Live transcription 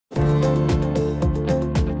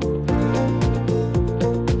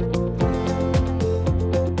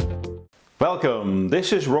Welcome,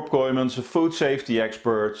 this is Rob Koymans of Food Safety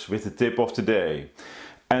Experts with the tip of the day.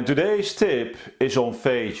 And today's tip is on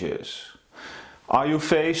phages. Are you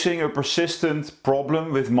facing a persistent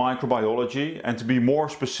problem with microbiology, and to be more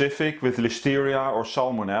specific with Listeria or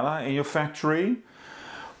Salmonella in your factory?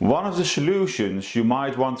 One of the solutions you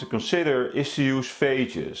might want to consider is to use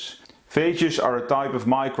phages. Phages are a type of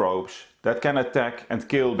microbes that can attack and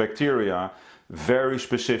kill bacteria very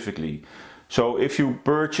specifically. So if you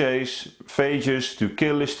purchase phages to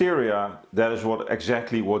kill Listeria, that is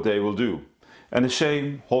exactly what they will do. And the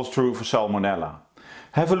same holds true for Salmonella.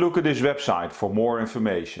 Have a look at this website for more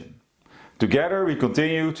information. Together we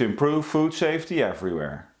continue to improve food safety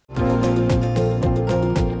everywhere.